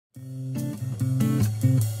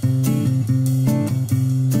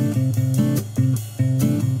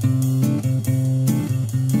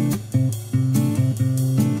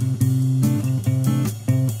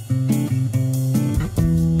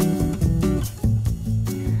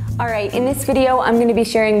All right, in this video, I'm going to be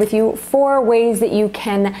sharing with you 4 ways that you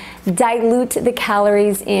can dilute the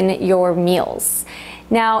calories in your meals.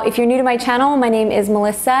 Now, if you're new to my channel, my name is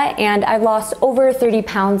Melissa, and I've lost over 30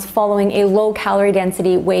 pounds following a low calorie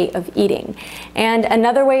density way of eating. And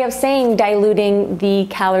another way of saying diluting the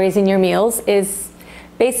calories in your meals is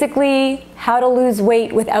basically how to lose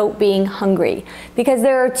weight without being hungry. Because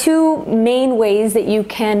there are 2 main ways that you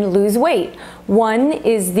can lose weight. One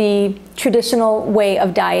is the traditional way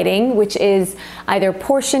of dieting, which is either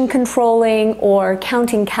portion controlling or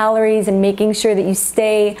counting calories and making sure that you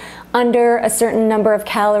stay under a certain number of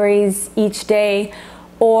calories each day,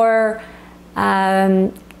 or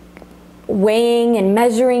weighing and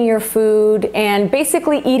measuring your food and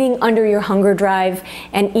basically eating under your hunger drive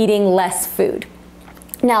and eating less food.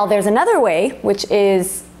 Now, there's another way, which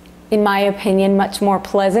is, in my opinion, much more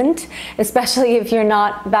pleasant, especially if you're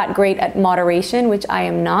not that great at moderation, which I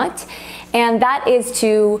am not. And that is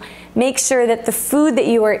to make sure that the food that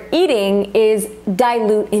you are eating is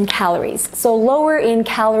dilute in calories. So lower in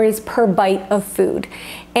calories per bite of food.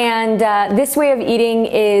 And this way of eating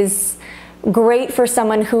is great for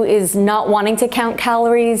someone who is not wanting to count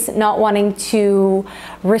calories, not wanting to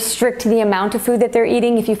restrict the amount of food that they're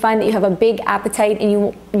eating. If you find that you have a big appetite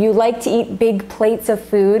and you like to eat big plates of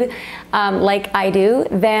food, like I do,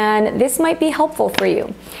 then this might be helpful for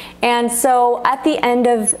you. And so at the end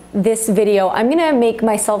of this video, I'm gonna make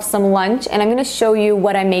myself some lunch and I'm gonna show you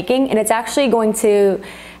what I'm making, and it's actually going to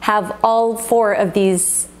have all 4 of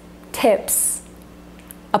these tips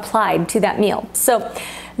applied to that meal. So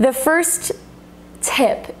the first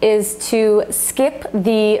tip is to skip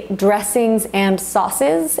the dressings and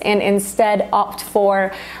sauces and instead opt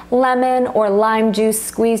for lemon or lime juice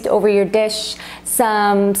squeezed over your dish,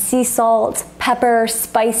 some sea salt, pepper,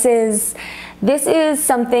 spices. This is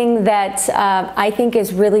something that I think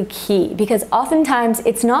is really key, because oftentimes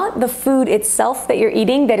it's not the food itself that you're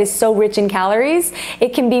eating that is so rich in calories.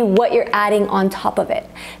 It can be what you're adding on top of it.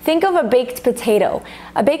 Think of a baked potato.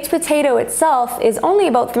 A baked potato itself is only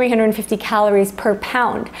about 350 calories per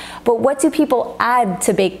pound. But what do people add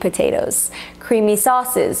to baked potatoes? Creamy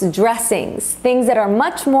sauces, dressings, things that are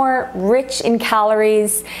much more rich in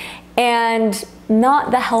calories and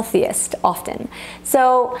not the healthiest often.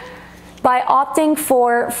 So by opting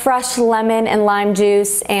for fresh lemon and lime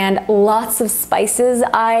juice and lots of spices,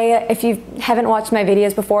 if you haven't watched my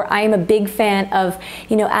videos before, I am a big fan of,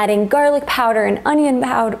 adding garlic powder and onion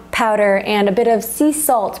powder and a bit of sea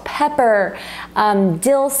salt, pepper,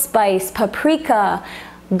 dill spice, paprika.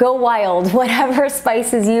 Go wild, whatever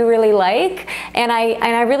spices you really like. And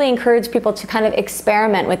I really encourage people to kind of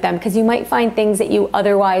experiment with them, because you might find things that you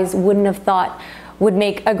otherwise wouldn't have thought would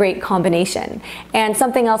make a great combination. And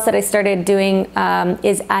something else that I started doing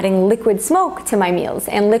is adding liquid smoke to my meals.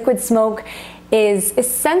 And liquid smoke is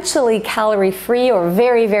essentially calorie-free or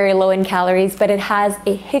very, very low in calories, but it has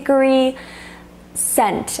a hickory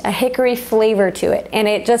scent, a hickory flavor to it, and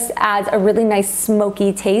it just adds a really nice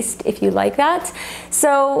smoky taste if you like that.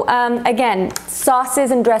 So again,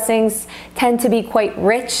 sauces and dressings tend to be quite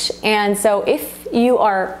rich, and so if you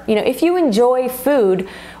are, if you enjoy food,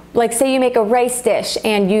 like say you make a rice dish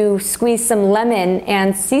and you squeeze some lemon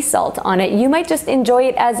and sea salt on it, you might just enjoy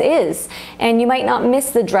it as is, and you might not miss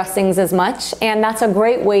the dressings as much, and that's a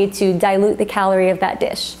great way to dilute the calorie of that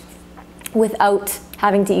dish without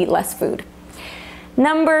having to eat less food.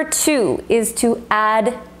 Number 2 is to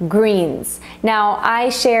add greens. Now, I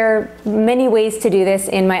share many ways to do this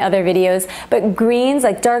in my other videos, but greens,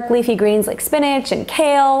 like dark leafy greens like spinach and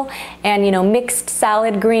kale and mixed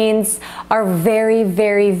salad greens, are very,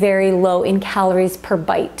 very, very low in calories per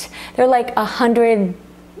bite. They're like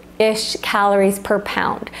 100-ish calories per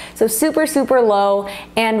pound. So super, super low.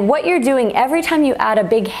 And what you're doing every time you add a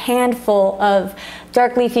big handful of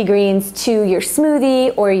dark leafy greens to your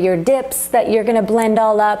smoothie or your dips that you're gonna blend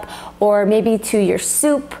all up, or maybe to your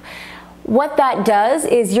soup, what that does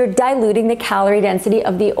is you're diluting the calorie density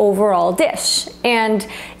of the overall dish. And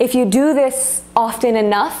if you do this often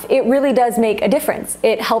enough, it really does make a difference.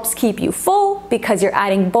 It helps keep you full because you're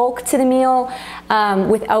adding bulk to the meal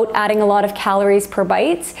without adding a lot of calories per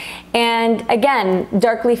bite. And again,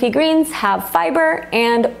 dark leafy greens have fiber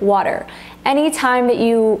and water. Anytime that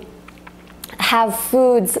you have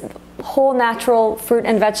foods, whole natural fruit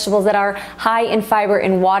and vegetables that are high in fiber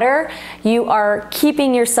and water, you are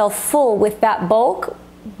keeping yourself full with that bulk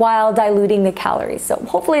while diluting the calories. So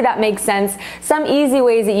hopefully that makes sense. Some easy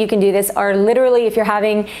ways that you can do this are literally, if you're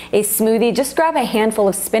having a smoothie, just grab a handful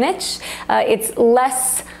of spinach. It's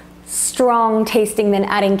less strong tasting than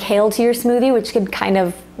adding kale to your smoothie, which could kind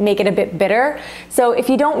of make it a bit bitter. So if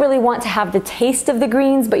you don't really want to have the taste of the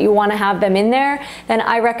greens, but you want to have them in there, then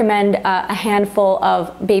I recommend a handful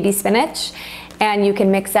of baby spinach. And you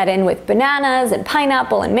can mix that in with bananas and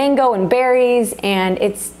pineapple and mango and berries, and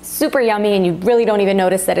it's super yummy and you really don't even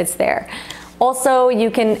notice that it's there. Also,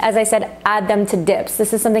 you can, as I said, add them to dips.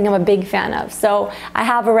 This is something I'm a big fan of. So I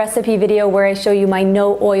have a recipe video where I show you my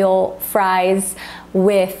no oil fries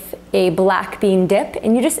with a black bean dip,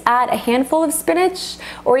 and you just add a handful of spinach,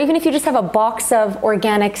 or even if you just have a box of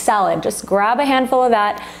organic salad, just grab a handful of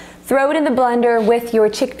that, throw it in the blender with your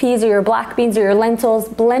chickpeas or your black beans or your lentils,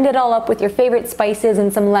 blend it all up with your favorite spices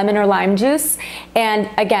and some lemon or lime juice. And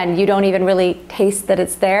again, you don't even really taste that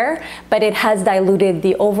it's there, but it has diluted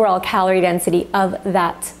the overall calorie density of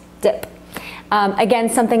that dip. Again,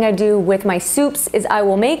 something I do with my soups is I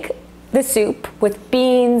will make the soup with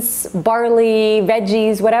beans, barley,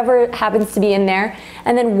 veggies, whatever happens to be in there.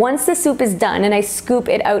 And then once the soup is done and I scoop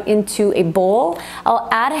it out into a bowl, I'll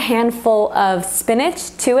add a handful of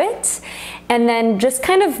spinach to it and then just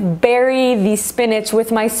kind of bury the spinach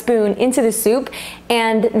with my spoon into the soup,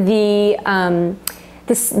 and the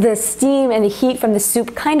steam and the heat from the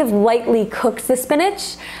soup kind of lightly cooks the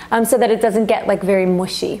spinach so that it doesn't get like very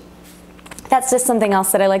mushy. That's just something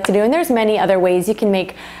else that I like to do, and there's many other ways. You can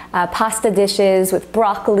make pasta dishes with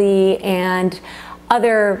broccoli and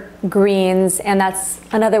other greens, and that's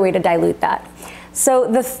another way to dilute that. So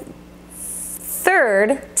the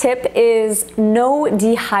third tip is no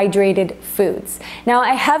dehydrated foods. Now,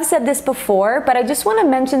 I have said this before, but I just want to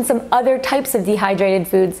mention some other types of dehydrated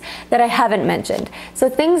foods that I haven't mentioned. So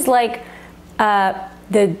things like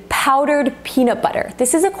the powdered peanut butter.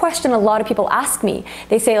 This is a question a lot of people ask me.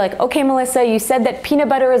 They say like, okay, Melissa, you said that peanut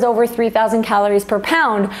butter is over 3,000 calories per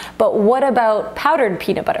pound, but what about powdered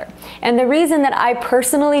peanut butter? And the reason that I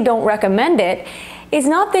personally don't recommend it is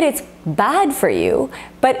not that it's bad for you,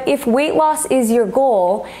 but if weight loss is your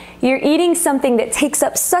goal, you're eating something that takes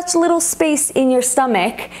up such little space in your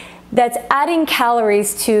stomach that's adding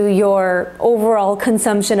calories to your overall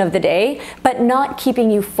consumption of the day, but not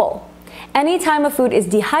keeping you full. Anytime a food is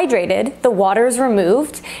dehydrated, the water is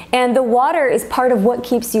removed, and the water is part of what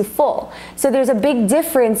keeps you full. So there's a big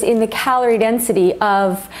difference in the calorie density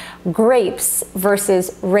of grapes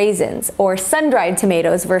versus raisins, or sun-dried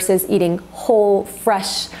tomatoes versus eating whole,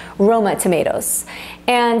 fresh Roma tomatoes.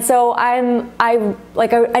 And so I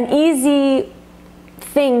like an easy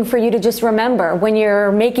thing for you to just remember when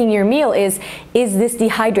you're making your meal is this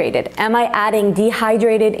dehydrated? Am I adding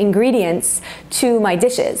dehydrated ingredients to my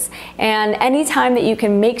dishes? And anytime that you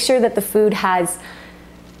can make sure that the food has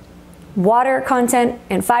water content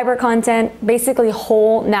and fiber content, basically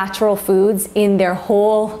whole natural foods in their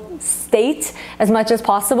whole state as much as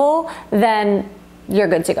possible, then you're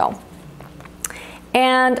good to go.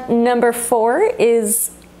 And number 4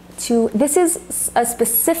 is this is a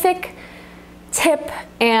specific tip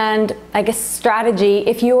and I guess strategy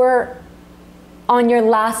if you're on your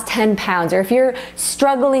last 10 pounds, or if you're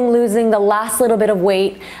struggling losing the last little bit of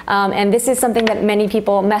weight, and this is something that many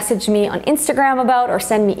people message me on Instagram about or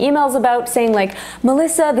send me emails about, saying like,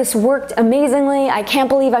 Melissa, this worked amazingly, I can't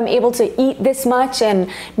believe I'm able to eat this much and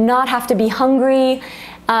not have to be hungry,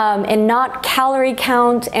 and not calorie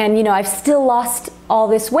count, and you know, I've still lost all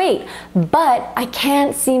this weight, but I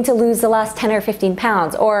can't seem to lose the last 10 or 15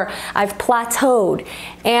 pounds, or I've plateaued.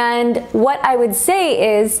 And what I would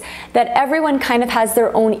say is that everyone kind of has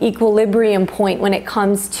their own equilibrium point when it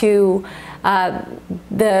comes to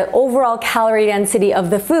the overall calorie density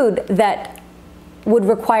of the food that would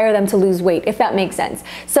require them to lose weight, if that makes sense.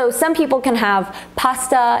 So some people can have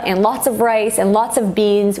pasta and lots of rice and lots of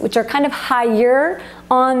beans, which are kind of higher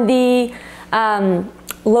on the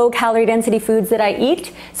low calorie density foods that I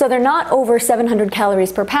eat. So they're not over 700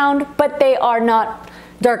 calories per pound, but they are not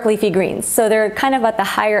dark leafy greens. So they're kind of at the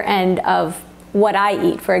higher end of what I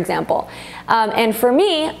eat, for example. And for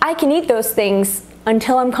me, I can eat those things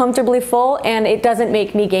until I'm comfortably full and it doesn't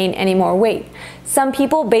make me gain any more weight. Some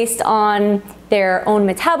people, based on their own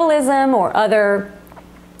metabolism or other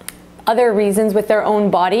reasons with their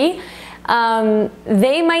own body,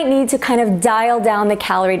 they might need to kind of dial down the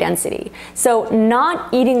calorie density. So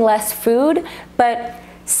not eating less food, but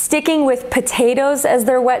sticking with potatoes as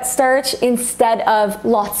their wet starch instead of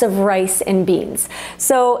lots of rice and beans.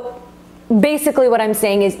 So basically what I'm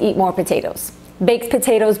saying is eat more potatoes. Baked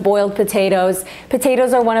potatoes, boiled potatoes.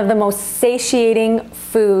 Potatoes are one of the most satiating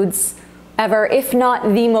foods ever, if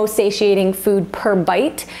not the most satiating food per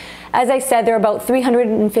bite. As I said, they're about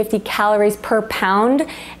 350 calories per pound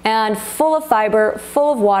and full of fiber,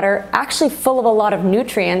 full of water, actually full of a lot of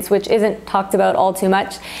nutrients, which isn't talked about all too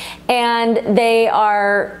much. And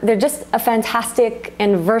they're just a fantastic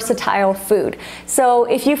and versatile food. So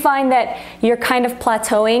if you find that you're kind of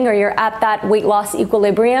plateauing or you're at that weight loss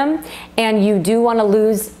equilibrium and you do want to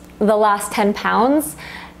lose the last 10 pounds,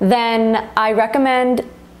 then I recommend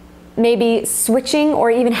maybe switching or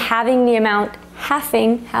even halving the amount,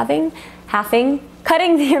 cutting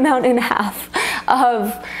the amount in half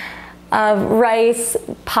of rice,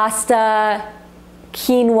 pasta,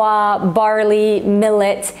 quinoa, barley,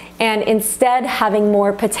 millet, and instead having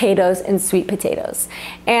more potatoes and sweet potatoes.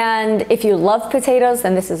 And if you love potatoes,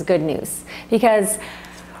 then this is good news, because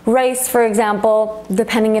rice, for example,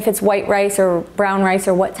 depending if it's white rice or brown rice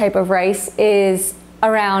or what type of rice, is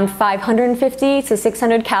around 550 to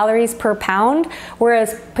 600 calories per pound,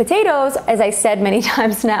 whereas potatoes, as I said many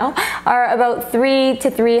times now, are about 3 to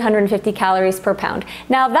 350 calories per pound.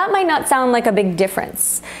 Now that might not sound like a big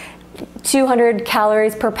difference. 200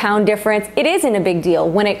 calories per pound difference, it isn't a big deal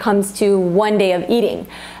when it comes to one day of eating.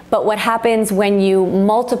 But what happens when you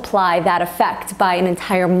multiply that effect by an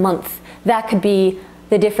entire month? That could be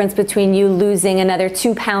the difference between you losing another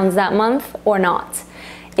 2 pounds that month or not,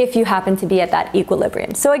 if you happen to be at that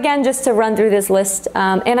equilibrium. So again, just to run through this list,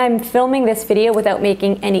 and I'm filming this video without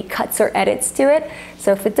making any cuts or edits to it.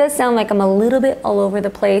 So if it does sound like I'm a little bit all over the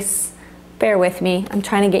place, bear with me. I'm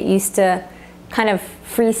trying to get used to kind of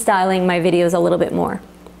freestyling my videos a little bit more.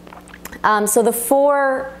 So the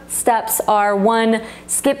 4 steps are: 1,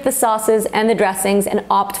 skip the sauces and the dressings and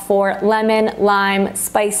opt for lemon, lime,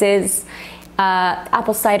 spices,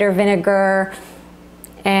 apple cider vinegar,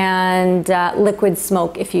 and liquid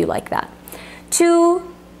smoke if you like that. 2,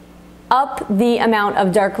 up the amount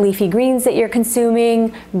of dark leafy greens that you're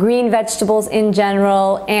consuming, green vegetables in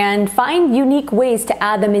general, and find unique ways to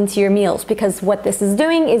add them into your meals, because what this is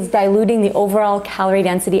doing is diluting the overall calorie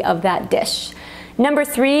density of that dish. Number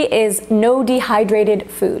 3 is no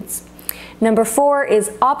dehydrated foods. Number 4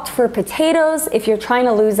 is opt for potatoes if you're trying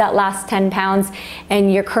to lose that last 10 pounds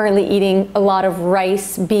and you're currently eating a lot of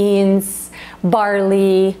rice, beans,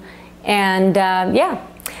 barley, and yeah.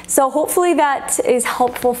 So hopefully that is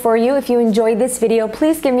helpful for you. If you enjoyed this video,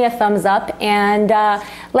 please give me a thumbs up and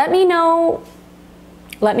let me know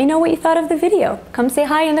what you thought of the video. Come say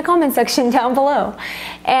hi in the comment section down below.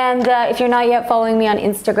 And if you're not yet following me on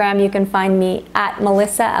Instagram, you can find me at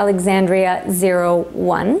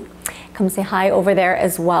MelissaAlexandria01. Come say hi over there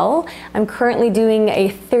as well. I'm currently doing a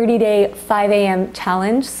 30-day 5 a.m.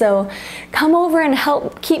 challenge, so come over and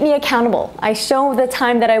help keep me accountable. I show the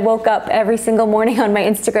time that I woke up every single morning on my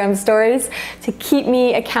Instagram stories to keep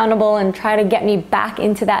me accountable and try to get me back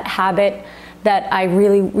into that habit that I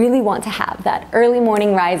really, really want to have, that early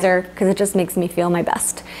morning riser, because it just makes me feel my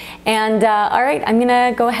best. And all right, I'm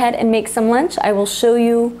gonna go ahead and make some lunch. I will show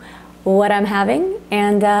you what I'm having,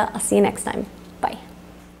 and I'll see you next time. Bye.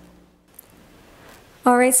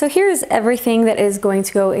 All right, so here's everything that is going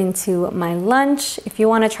to go into my lunch. If you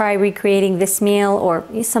want to try recreating this meal or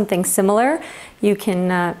something similar, you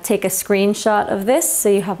can take a screenshot of this so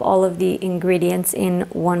you have all of the ingredients in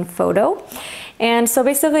one photo. And so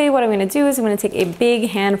basically what I'm going to do is I'm going to take a big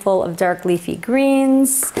handful of dark leafy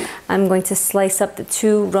greens. I'm going to slice up the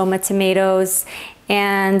 2 Roma tomatoes,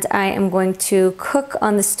 and I am going to cook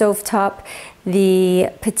on the stovetop the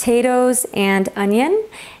potatoes and onion.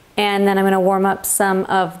 And then I'm going to warm up some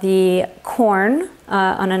of the corn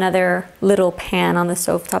on another little pan on the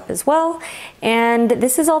stovetop as well. And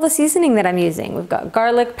this is all the seasoning that I'm using. We've got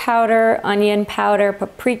garlic powder, onion powder,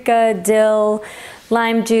 paprika, dill,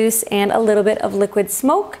 lime juice, and a little bit of liquid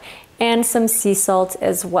smoke, and some sea salt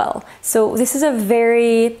as well. So this is a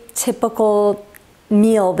very typical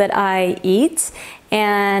meal that I eat,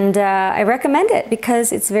 and I recommend it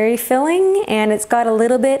because it's very filling and it's got a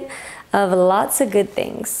little bit of lots of good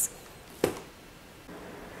things.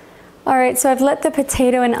 All right, so I've let the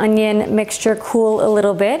potato and onion mixture cool a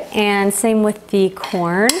little bit, and same with the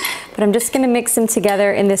corn, but I'm just gonna mix them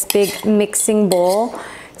together in this big mixing bowl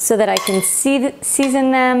so that I can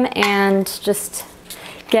season them and just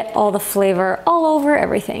get all the flavor all over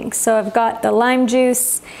everything. So I've got the lime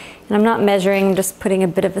juice, and I'm not measuring, I'm just putting a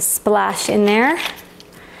bit of a splash in there.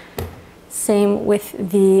 Same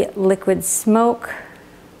with the liquid smoke.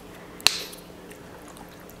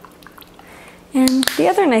 And the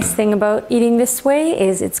other nice thing about eating this way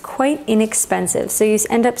is it's quite inexpensive, so you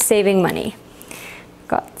end up saving money.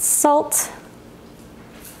 Got salt,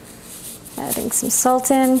 adding some salt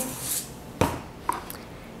in,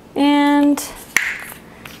 and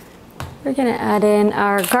We're gonna add in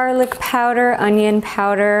our garlic powder, onion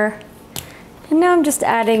powder, and now I'm just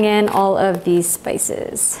adding in all of these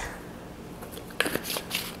spices.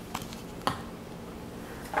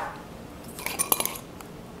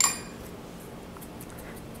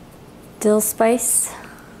 Dill spice.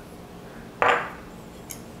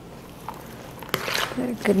 Get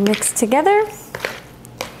a good mix together.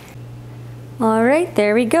 All right,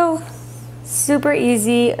 there we go. Super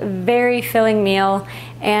easy, very filling meal,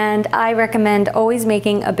 and I recommend always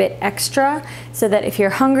making a bit extra so that if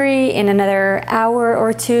you're hungry in another hour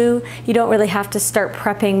or two, you don't really have to start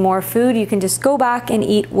prepping more food. You can just go back and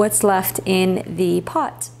eat what's left in the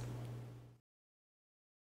pot.